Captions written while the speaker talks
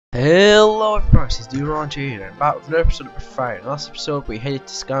Hello everybody, this is Durange here, and back with another episode of Fire. In the last episode we headed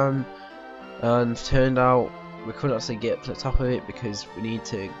to Scan, and turned out we couldn't actually get up to the top of it because we need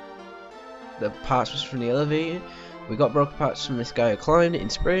to... the parts was from the elevator. We got broken parts from this guy who climbed it in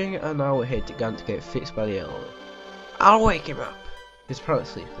spring, and now we're headed to Gant to get it fixed by the elevator. I'll wake him up! He's probably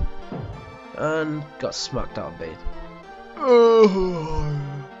sleeping. And got smacked out of bed.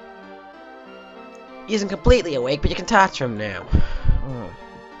 He isn't completely awake, but you can torture him now.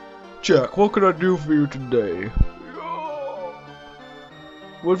 Jack, what can I do for you today?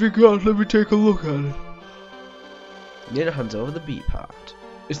 What have you got? Let me take a look at it. Need to hand over the B part.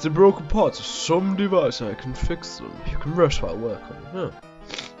 It's the broken parts of some device. I can fix them. You can rest while I work on it. Huh.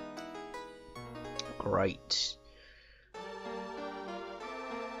 Great.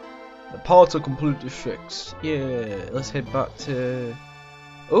 The parts are completely fixed. Yeah, let's head back to...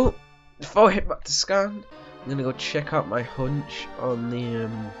 Oh! Before I head back to Scan, I'm gonna go check out my hunch on the,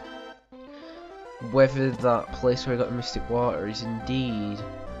 whether that place where I got the Mystic Water is indeed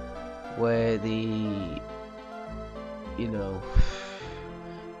where the, you know,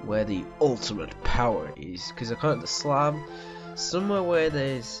 where the ultimate power is. Because I can't the slab somewhere where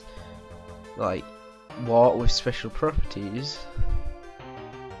there's like water with special properties,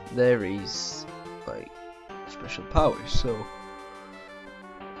 there is like special powers. So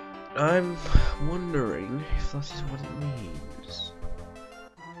I'm wondering if that is what it means.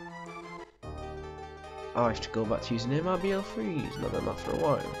 I have to go back to using MRBL Freeze. Not done that for a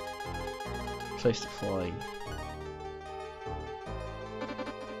while. Place to flying.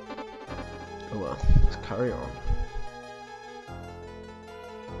 Oh well, let's carry on.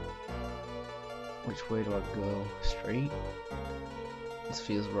 Which way do I go? Straight? This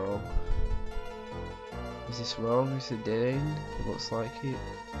feels wrong. Is this wrong? Is it a dead end? It looks like it.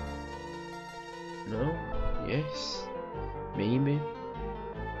 No? Yes? Maybe?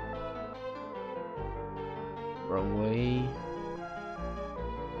 Wrong way.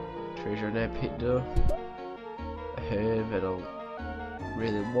 Treasure in that pit door. A herb, I don't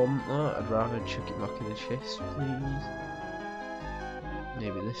really want that. I'd rather chuck it back in the chest, please.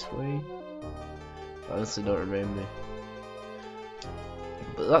 Maybe this way. I honestly don't remember.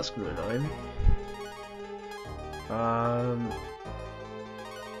 But that's gonna annoy me.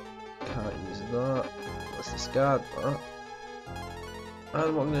 Can't use that. Let's discard that.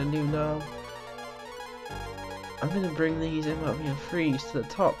 And what I'm gonna do now, I'm gonna bring these MRBL Freeze to the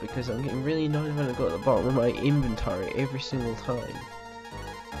top because I'm getting really annoyed when I go to the bottom of my inventory every single time.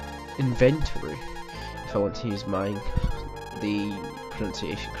 Inventory, if I want to use the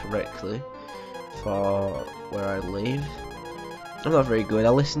pronunciation correctly for where I live. I'm not very good. I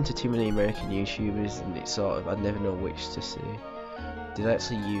listen to too many American YouTubers and it's sort of, I never know which to say. Did I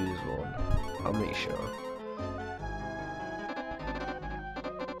actually use one? I'll make sure.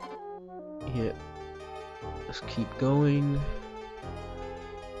 Yeah. Let's keep going.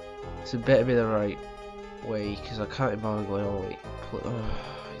 This better be the right way because I can't bother going all the way.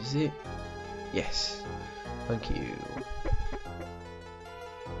 Is it? Yes. Thank you.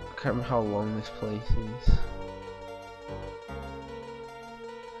 I can't remember how long this place is.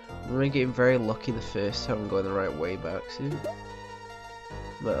 I remember getting very lucky the first time and going the right way back soon.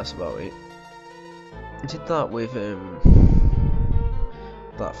 But that's about it. I did that with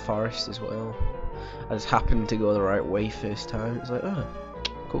that forest as well. I just happened to go the right way first time. It's like, oh,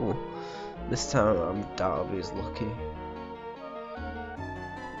 cool. This time I'm doubly as lucky.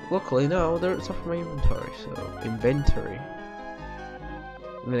 Luckily now they're at the top of my inventory, so inventory.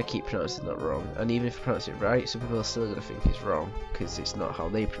 I'm gonna keep pronouncing that wrong, and even if I pronounce it right, some people are still gonna think it's wrong because it's not how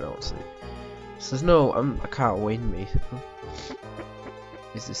they pronounce it. So there's no, I can't win basically.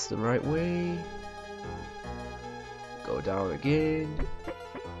 Is this the right way? Go down again.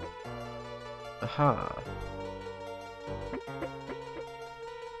 Aha.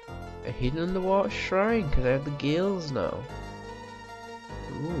 A hidden underwater shrine because I have the gills now.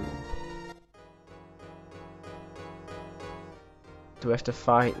 Ooh. Do I have to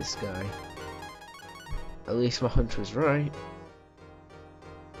fight this guy? At least my hunch was right.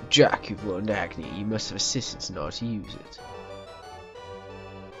 Jack, you've learned Agni. You must have assistance in order to use it.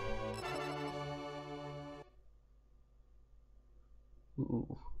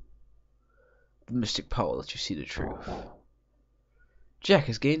 Ooh. The mystic power lets you see the truth. Jack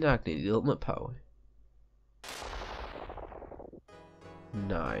has gained Agni, the ultimate power.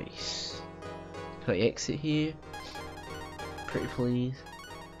 Nice. Can I exit here? Pretty please.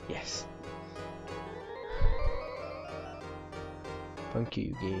 Yes. Thank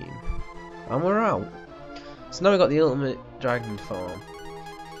you, game. And we're out. So now we got the ultimate dragon form,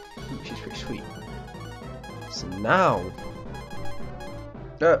 which is pretty sweet. So now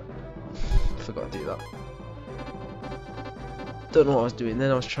Forgot to do that. Don't know what I was doing then.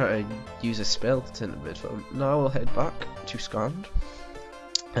 I was trying to use a spell to turn the bed phone. Now we'll head back to Scand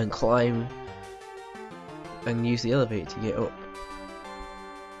and climb and use the elevator to get up,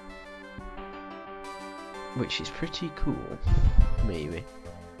 which is pretty cool. Maybe.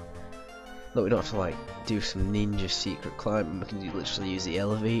 Though we don't have to like do some ninja secret climbing. We can literally use the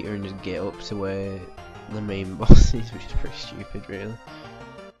elevator and just get up to where the main boss is, which is pretty stupid, really.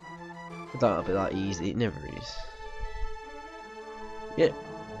 But that'll be that easy. It never is. Yeah.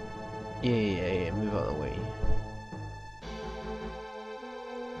 Yeah. Move out of the way.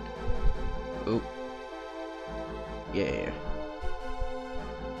 Oh. Yeah.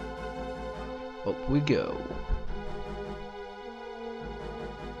 Up we go.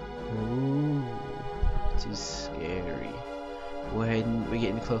 Ooh. This is scary. We're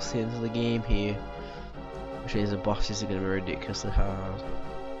getting close to the end of the game here. Which means the bosses are going to be ridiculously hard.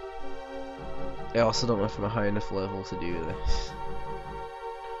 I also don't know if I'm a high enough level to do this.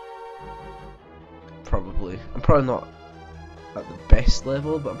 Probably. I'm probably not at the best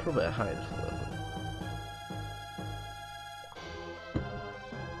level, but I'm probably at a high enough level.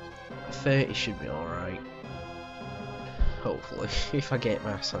 30 should be alright. Hopefully. If I get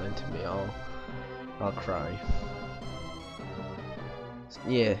my assigned to me, I'll cry.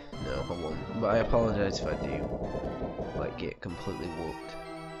 Yeah, no, I won't. But I apologise if I do, like, get completely whooped.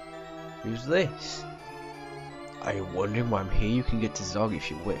 Who's this? Are you wondering why I'm here? You can get to Zog if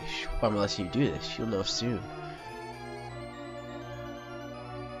you wish. Why am I letting you do this? You'll know soon.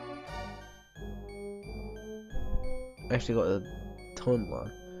 I actually got a ton,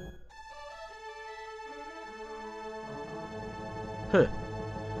 man. Huh.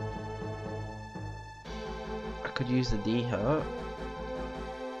 I could use the D heart.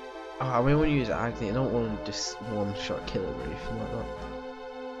 Oh, I really want to use Agni. I don't want to just one shot kill him or anything like that.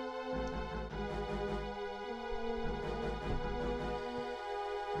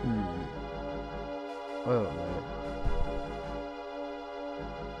 I don't know.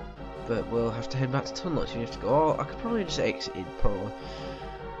 But we'll have to head back to Tunlot. You have to go. Oh, I could probably just exit it, probably.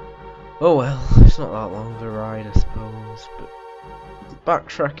 Oh well, it's not that long of a ride, I suppose. But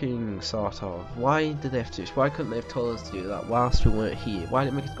backtracking, sort of. Why did they have to do this? Why couldn't they have told us to do that whilst we weren't here? Why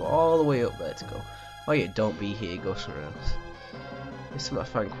didn't they make us go all the way up there to go? Oh yeah, don't be here, go somewhere else. It's something I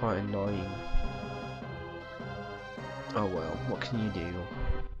find quite annoying. Oh well, what can you do?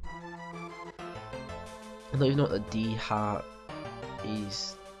 I don't even know what the D heart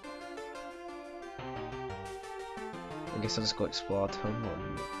is. I guess I'll just go explore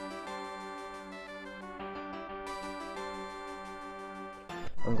Tunlot.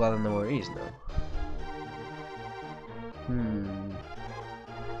 I'm glad I know where it is now.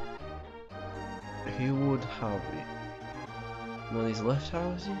 Who would have it? One of these left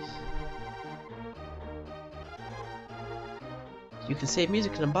houses? You can save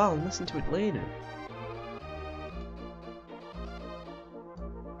music in a bar and listen to it later.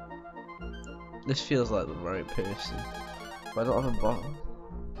 This feels like the right person. But I don't have a bottle.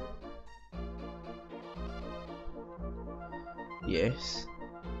 Yes.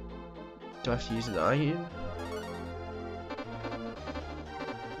 Do I have to use an item?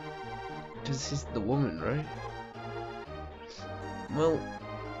 Because this is the woman, right? Well,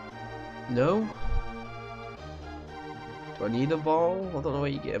 no. Do I need a ball? I don't know where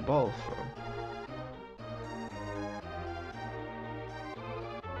you get a ball from.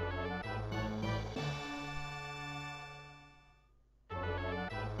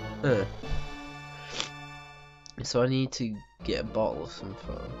 So I need to get a bottle of some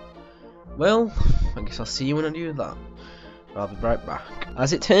fun. Well, I guess I'll see you when I do that. I'll be right back.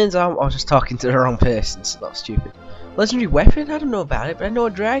 As it turns out, I was just talking to the wrong person, so that's stupid. Legendary weapon? I don't know about it, but I know a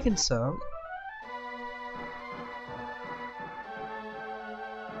dragon song.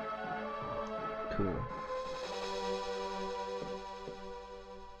 Cool.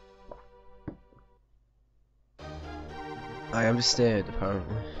 I understand,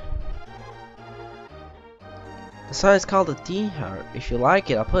 apparently. The sign is called a D heart. If you like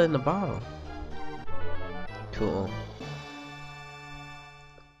it, I'll put it in the bottle. Cool.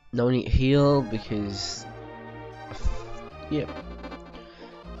 No need to heal because... Yep.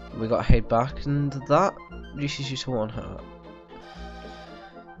 We gotta head back and that reduces you to 1 heart.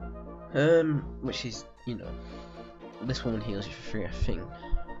 Which is, you know, this woman heals you for free, I think.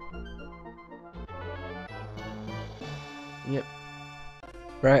 Yep.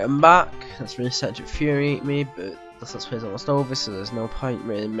 Right, I'm back. That's really starting to infuriate me, but this let's play is almost over, so there's no point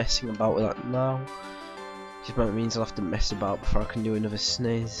really messing about with that now. Just might means I'll have to mess about before I can do another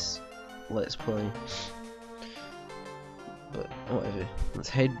SNES let's play. But whatever. Let's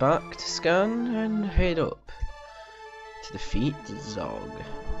head back to scan and head up to defeat Zog.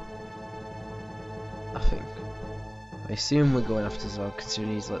 I think. I assume we're going after Zog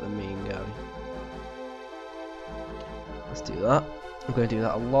considering he's like the main guy. Let's do that. I'm going to do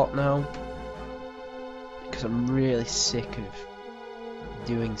that a lot now because I'm really sick of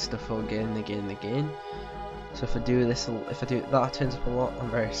doing stuff again and again and again. So if I do this, if I do that turns up a lot, I'm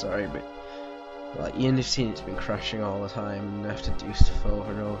very sorry, but like you end up seeing it's been crashing all the time and I have to do stuff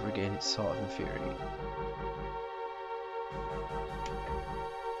over and over again. It's sort of infuriating.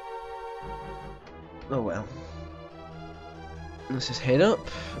 Oh well. Let's just head up,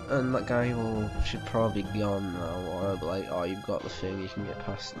 and that guy should probably be gone now, or I'll be like, oh, you've got the thing, you can get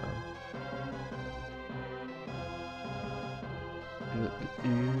past now.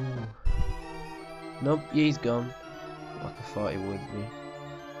 Nope, yeah, he's gone. Like I thought he would be.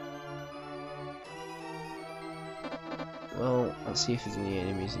 Well, let's see if there's any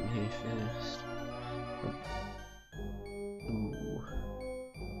enemies in here first. Ooh.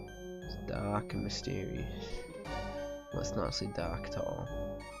 It's dark and mysterious. Well, it's not actually dark at all.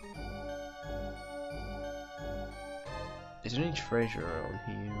 Is there any treasure around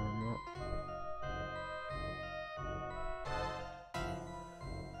here or not?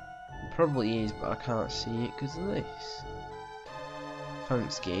 There probably is, but I can't see it because of this.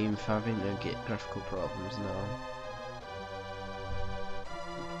 Thanks game for having to get graphical problems now.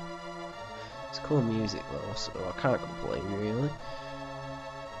 It's cool music though, so I can't complain really.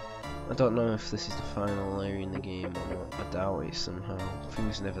 I don't know if this is the final area in the game or not. I doubt it somehow.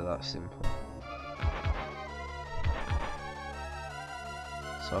 Things are never that simple.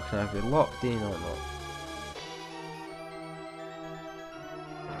 So I can either be locked in or not.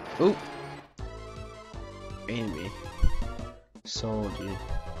 Oop! Enemy. Soldier.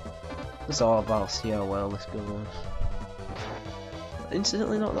 It's all about see how well this goes.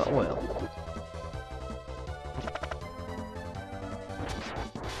 Incidentally not that well.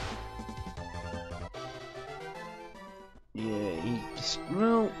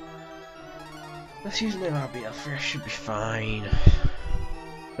 Well, let's use my RBF, I should be fine.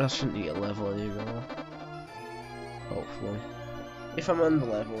 I shouldn't need a level anymore. Hopefully. If I'm on the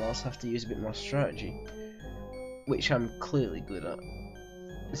level, I'll also have to use a bit more strategy. Which I'm clearly good at.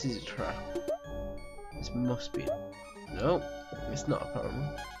 This is a trap. This must be. Nope, it's not apparently.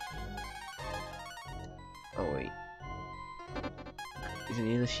 Oh wait. Is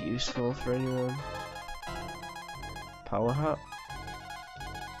any of this useful for anyone? Power hat?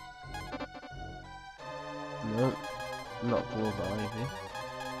 Nope, not glove either.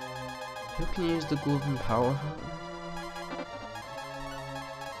 Who can use the glove and power hat?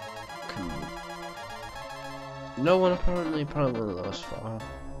 No one apparently thus far.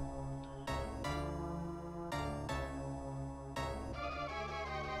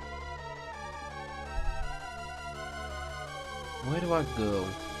 Where do I go?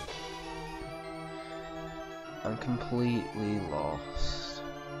 I'm completely lost.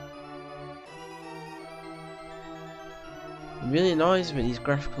 It really annoys me, these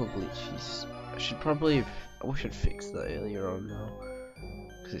graphical glitches. I wish I'd fixed that earlier on now.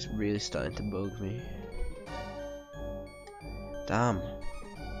 Because it's really starting to bug me. Damn.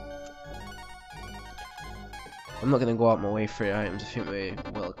 I'm not going to go out my way for the items, I think we're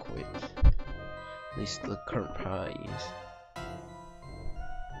well equipped. At least the current party is.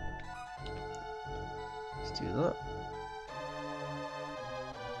 Let's do that.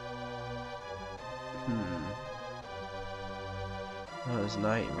 Oh, there's an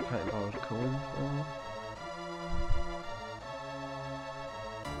item I can't bother going for.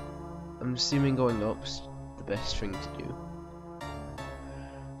 I'm assuming going up's the best thing to do.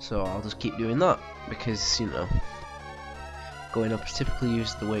 So I'll just keep doing that, because, you know, going up is typically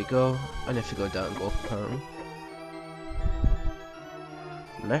usually the way to go, and if you go down, go up apparently.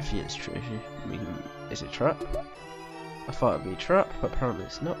 Nephian's treasure. I mean, is it a trap? I thought it'd be a trap, but apparently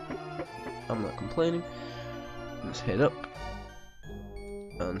it's not. I'm not complaining. Let's head up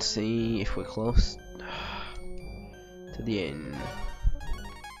and see if we're close to the end.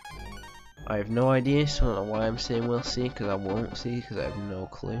 I have no idea, so I don't know why I'm saying we'll see, because I won't see, because I have no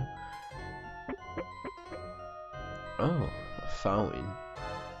clue. Oh, a fountain.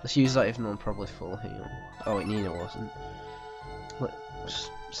 Let's use that if no one probably full heal. Oh wait, Nina wasn't.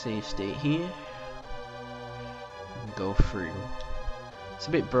 Let's save state here. And go through. It's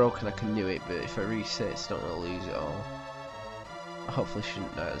a bit broken, I can do it, but if I reset it's not going to lose it all. I hopefully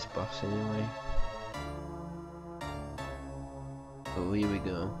shouldn't die at this boss anyway. Oh, here we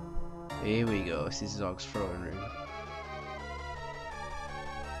go. Here we go, this is Zog's throne room.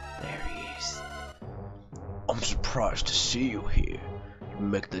 There he is. I'm surprised surprised to see you here. You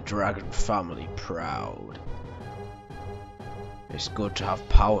make the dragon family proud. It's good to have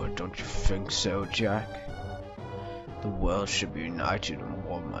power, don't you think so, Jack? The world should be united and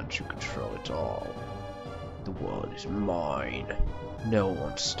one man should control it all. The world is mine. No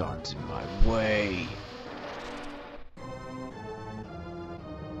one stands in my way.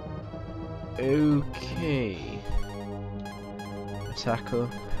 Okay. Attack up.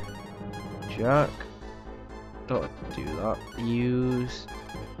 Jack. Don't do that. Use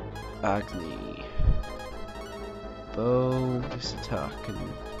Agni. Bow. Just attack and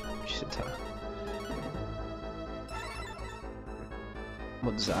just attack.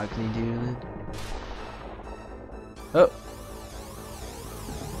 What does Agni do then? Oh!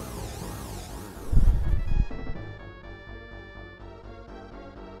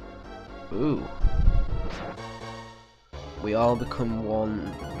 Ooh. We all become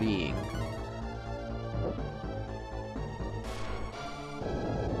one being.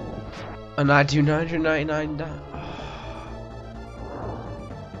 And I do 999 damage.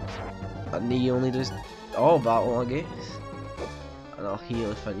 And he only does all battle, I guess. And I'll heal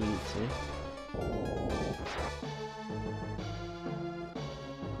if I need to.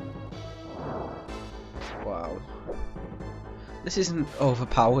 Wow. This isn't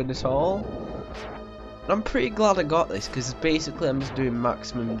overpowered at all. I'm pretty glad I got this because basically I'm just doing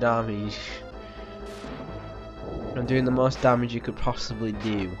maximum damage. I'm doing the most damage you could possibly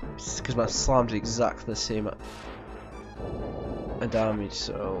do because my slam's exactly the same damage,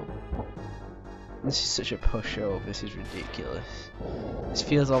 so this is such a pushover. This is ridiculous. This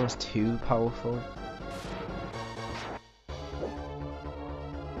feels almost too powerful.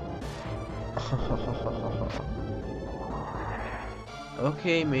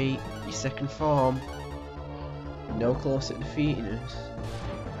 Okay, mate, your second form. No closer to defeating us.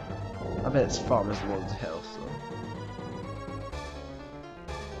 I bet this farm has loads of health though.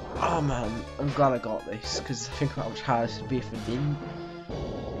 Oh man, I'm glad I got this because I think how much harder it would be if I didn't.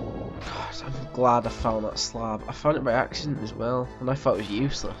 God, I'm glad I found that slab. I found it by accident as well, and I thought it was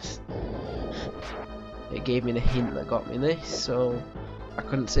useless. It gave me the hint that got me this, so I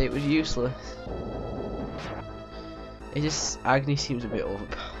couldn't say it was useless. It just, Agni seems a bit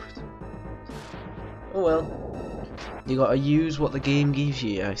overpowered. Oh well. You gotta use what the game gives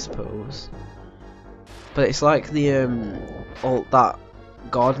you, I suppose. But it's like the that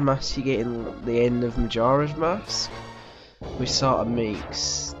god mask you get in the end of Majora's Mask, which sort of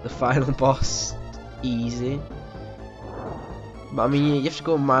makes the final boss easy. But I mean, you have to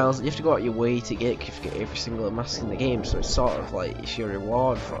go miles, you have to go out your way to get every single mask in the game, so it's sort of like it's your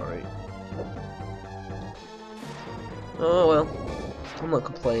reward for it. Oh well, I'm not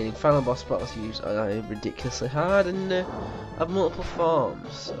complaining. Final boss battles are ridiculously hard and have multiple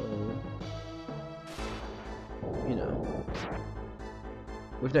forms, so you know.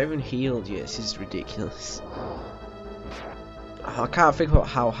 We've not even healed yet. This is ridiculous. I can't think about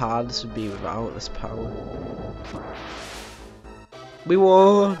how hard this would be without this power. We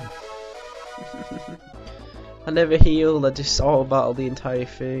won! I never healed. I just auto battled the entire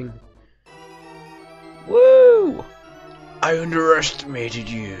thing. Woo! I underestimated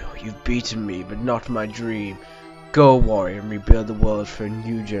you. You've beaten me, but not my dream. Go, warrior, and rebuild the world for a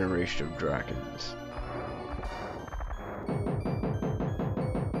new generation of dragons.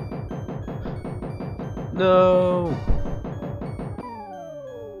 No!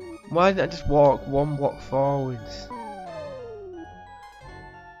 Why didn't I just walk one block forwards?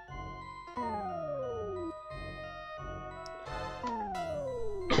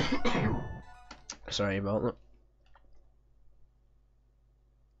 Sorry about that.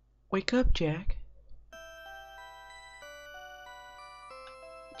 Wake up, Jack.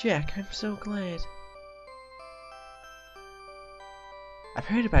 Jack, I'm so glad. I've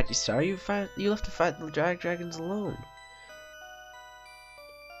heard about you, sir. You'll have to fight the dragons alone.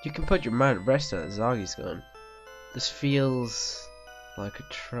 You can put your mind at rest now that Zagi's gone. This feels like a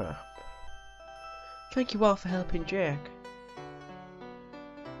trap. Thank you all for helping Jack.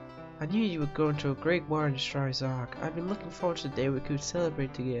 I knew you would go into a great war and destroy Zog. I've been looking forward to the day we could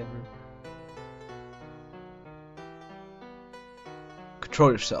celebrate together.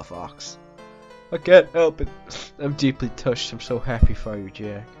 Control yourself, Ox. I can't help it. I'm deeply touched. I'm so happy for you,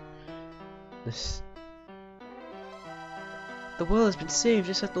 Jack. The world has been saved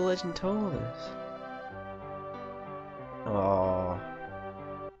just like the legend told us. Aww.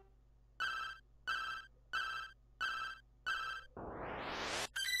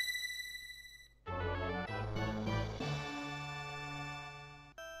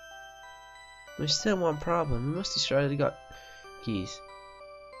 There's still one problem. We must destroy the god keys.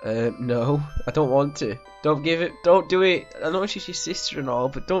 No, I don't want to. Don't give it. Don't do it. I know she's your sister and all,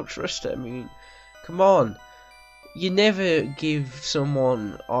 but don't trust her. I mean, come on. You never give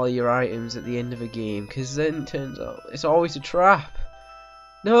someone all your items at the end of a game, because then it turns out it's always a trap.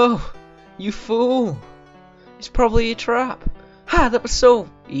 No, you fool. It's probably a trap. Ha, that was so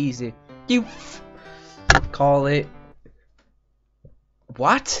easy. You call it.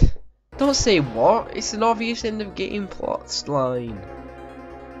 What? Don't say what. It's an obvious end of game plot line.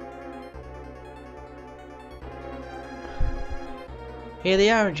 Here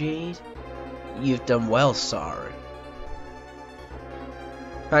they are, Jade. You've done well, sorry.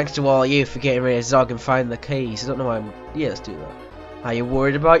 Thanks to all you for getting rid of Zog and finding the keys. I don't know why I'm... Yeah, let's do that. Are you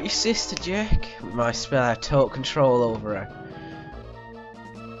worried about your sister, Jack? With my spell, I have total control over her.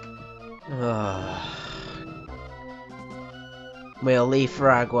 We'll leave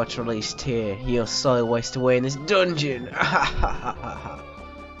Fragwatch released here. He'll slowly waste away in this dungeon.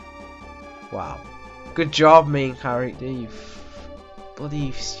 Wow. Good job, main character, you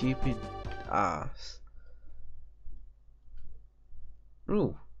bloody stupid ass.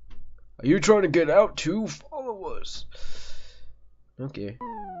 Ooh. Are you trying to get out too? Follow us. Okay.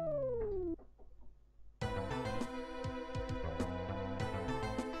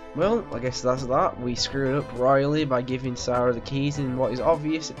 Well, I guess that's that. We screwed up royally by giving Sarah the keys in what is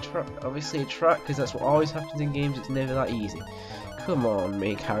obviously a trap, because that's what always happens in games. It's never that easy. Come on,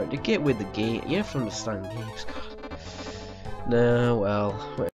 main character, get with the game. You have to understand games. God. No,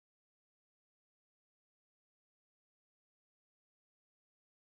 well.